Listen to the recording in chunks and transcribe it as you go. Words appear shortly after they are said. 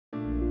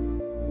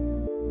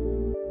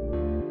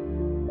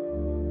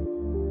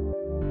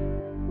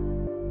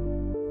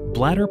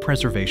Bladder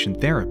preservation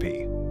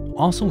therapy,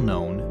 also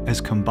known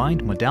as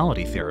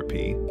combined-modality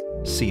therapy,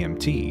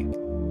 CMT,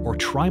 or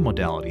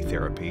trimodality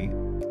therapy,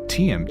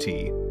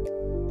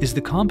 TMT, is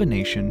the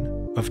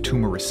combination of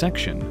tumor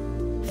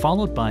resection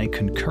followed by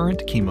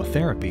concurrent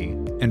chemotherapy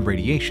and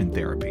radiation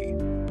therapy.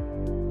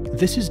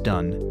 This is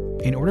done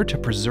in order to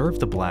preserve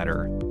the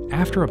bladder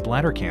after a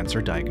bladder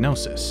cancer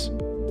diagnosis.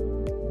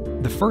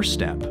 The first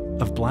step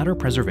of bladder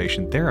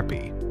preservation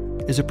therapy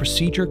is a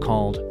procedure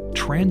called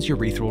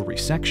transurethral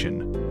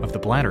resection of the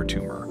bladder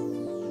tumor,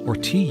 or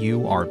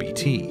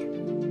TURBT.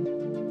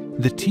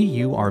 The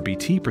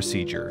TURBT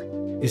procedure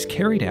is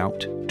carried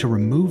out to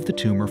remove the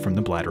tumor from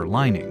the bladder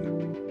lining.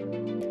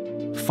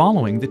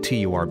 Following the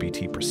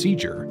TURBT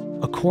procedure,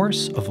 a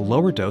course of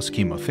lower-dose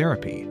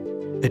chemotherapy,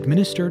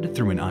 administered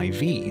through an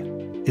IV,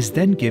 is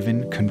then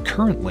given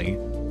concurrently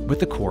with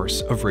the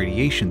course of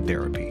radiation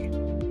therapy.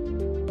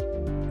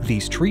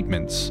 These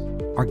treatments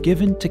are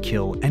given to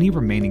kill any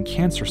remaining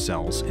cancer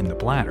cells in the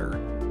bladder.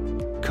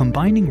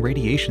 Combining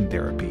radiation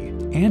therapy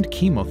and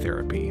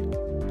chemotherapy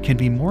can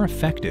be more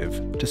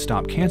effective to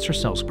stop cancer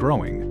cells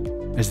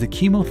growing, as the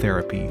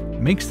chemotherapy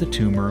makes the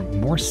tumor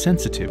more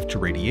sensitive to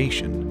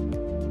radiation.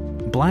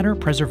 Bladder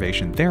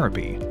preservation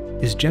therapy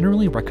is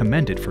generally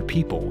recommended for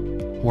people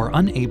who are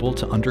unable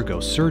to undergo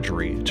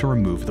surgery to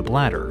remove the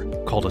bladder,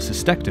 called a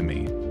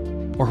cystectomy,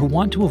 or who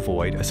want to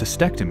avoid a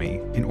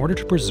cystectomy in order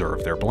to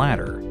preserve their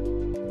bladder.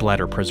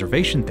 Bladder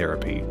preservation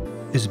therapy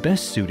is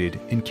best suited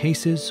in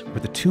cases where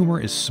the tumor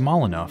is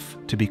small enough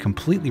to be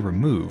completely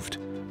removed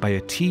by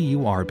a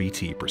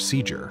TURBT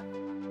procedure.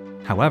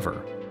 However,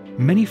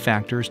 many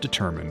factors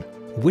determine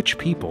which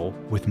people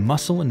with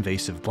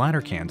muscle-invasive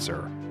bladder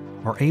cancer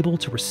are able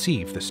to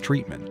receive this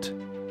treatment.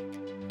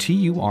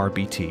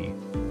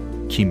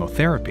 TURBT,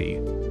 chemotherapy,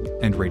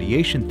 and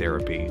radiation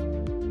therapy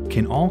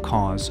can all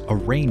cause a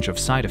range of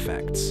side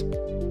effects.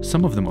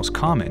 Some of the most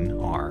common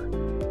are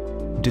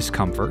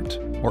discomfort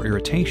or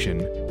irritation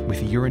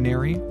with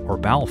urinary or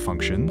bowel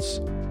functions,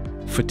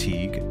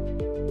 fatigue,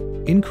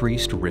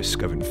 increased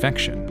risk of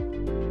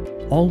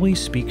infection. Always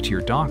speak to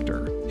your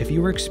doctor if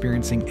you are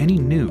experiencing any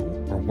new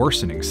or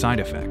worsening side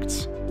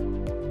effects.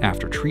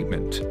 After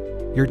treatment,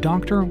 your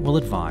doctor will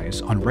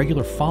advise on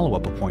regular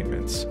follow-up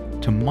appointments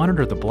to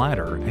monitor the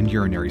bladder and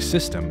urinary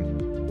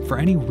system for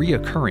any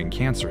reoccurring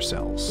cancer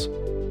cells.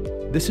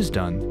 This is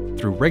done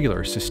through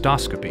regular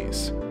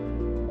cystoscopies.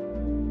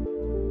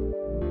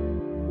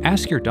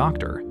 Ask your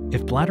doctor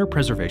if bladder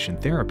preservation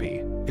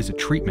therapy is a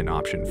treatment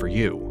option for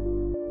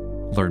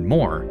you. Learn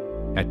more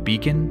at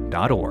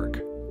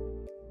beacon.org.